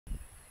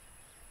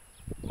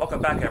Welcome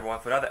back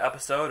everyone for another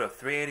episode of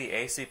 380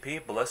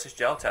 ACP ballistics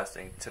gel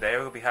testing. Today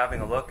we'll be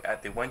having a look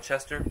at the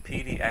Winchester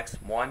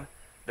PDX1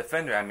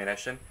 Defender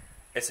ammunition.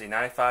 It's a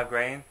 95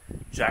 grain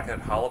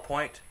jacketed hollow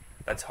point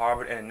that's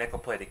harbored in a nickel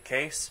plated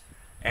case,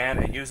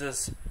 and it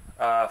uses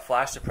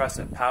flash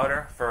suppressant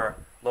powder for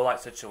low light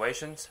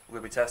situations.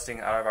 We'll be testing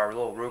out of our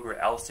little Ruger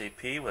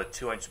LCP with a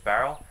 2-inch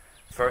barrel.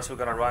 First we're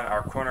going to run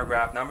our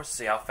chronograph numbers to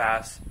see how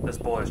fast this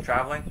bullet is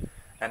traveling.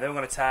 And then we're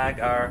going to tag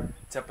our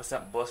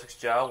 10% ballistics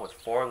gel with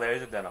 4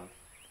 layers of denim.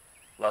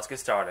 Let's get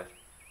started.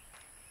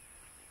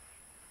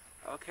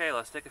 Okay,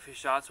 let's take a few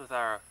shots with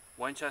our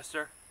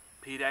Winchester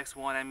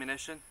PDX1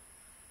 ammunition.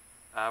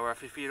 We're a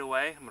few feet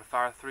away. I'm going to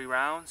fire 3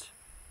 rounds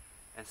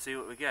and see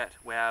what we get.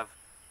 We have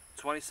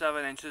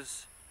 27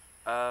 inches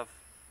of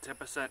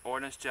 10%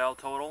 ordnance gel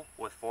total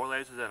with 4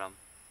 layers of denim.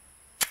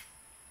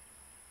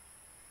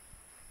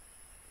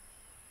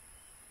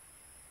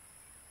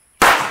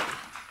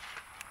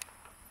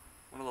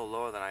 Went a little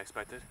lower than I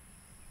expected.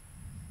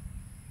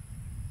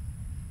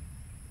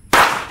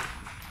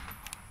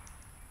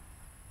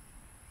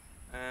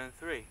 And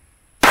 3.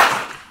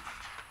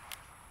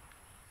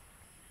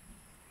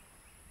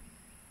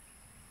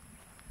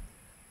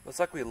 Looks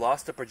like we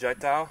lost the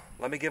projectile.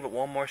 Let me give it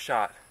one more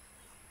shot.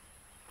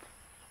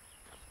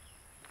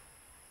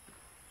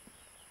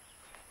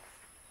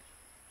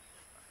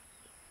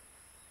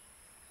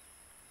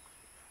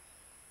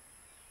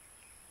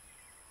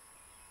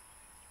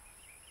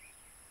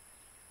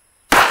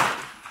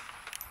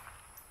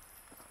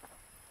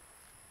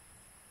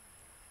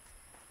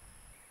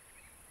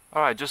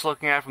 Alright, just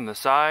looking at it from the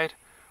side,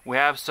 we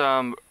have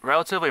some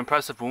relatively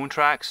impressive wound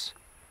tracks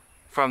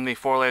from the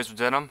 4 layers of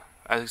denim.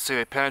 As you can see,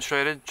 they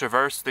penetrated,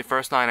 traversed the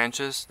first 9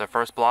 inches, the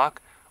first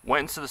block,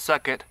 went into the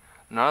second.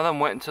 None of them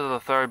went into the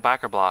third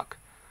backer block.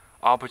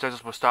 All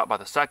projectiles were stopped by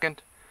the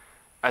second.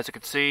 As you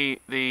can see,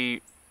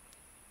 the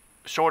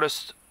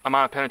shortest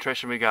amount of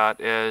penetration we got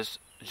is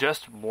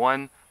just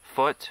 1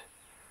 foot,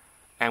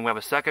 and we have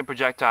a second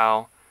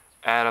projectile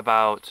at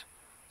about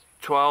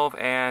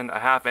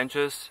 12.5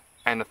 inches.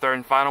 And the third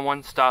and final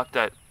one stopped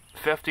at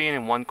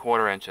 15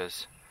 1/4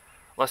 inches.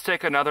 Let's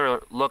take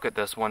another look at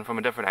this one from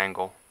a different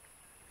angle.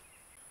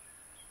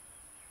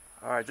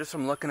 Alright, just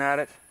from looking at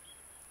it,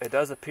 it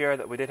does appear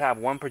that we did have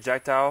one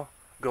projectile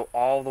go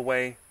all the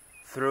way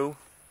through,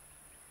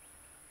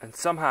 and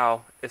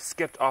somehow it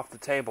skipped off the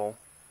table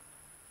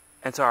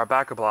into our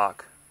backer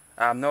block.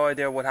 I have no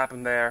idea what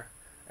happened there,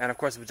 and of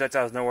course the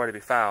projectile is nowhere to be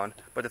found.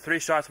 But the 3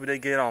 shots we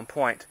did get on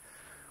point.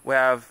 We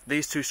have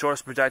these 2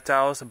 shortest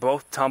projectiles,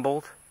 both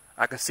tumbled.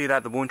 I can see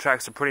that the wound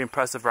tracks are pretty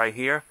impressive right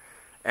here,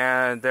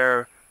 and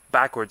they're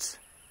backwards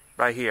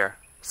right here,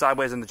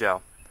 sideways in the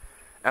gel.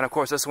 And of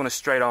course this one is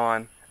straight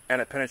on, and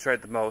it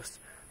penetrated the most.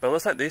 But it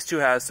looks like these 2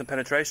 has some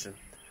penetration.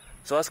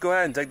 So let's go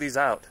ahead and dig these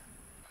out.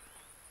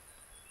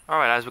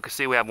 Alright, as we can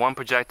see, we have one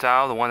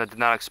projectile, the one that did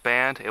not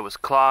expand. It was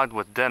clogged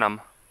with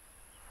denim.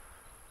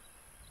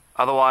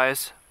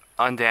 Otherwise,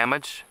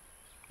 undamaged.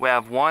 We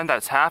have one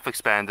that's half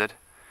expanded.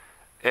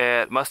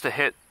 It must have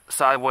hit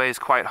sideways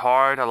quite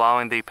hard,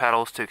 allowing the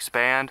petals to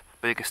expand,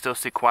 but you can still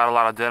see quite a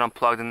lot of denim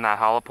plugged in that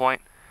hollow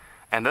point.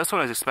 And this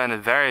one is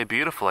expanded very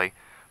beautifully,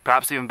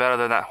 perhaps even better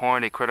than that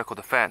Hornady critical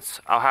defense.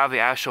 I'll have the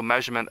actual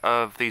measurement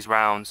of these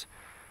rounds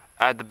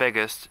at the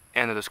biggest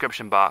in the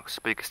description box,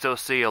 but you can still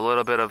see a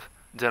little bit of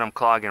denim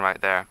clogging right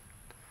there.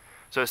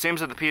 So it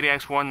seems that the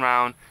PDX1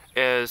 round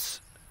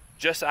is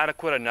just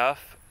adequate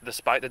enough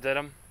despite the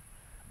denim,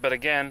 but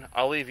again,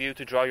 I'll leave you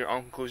to draw your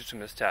own conclusions from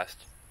this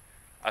test.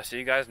 I'll see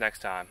you guys next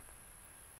time.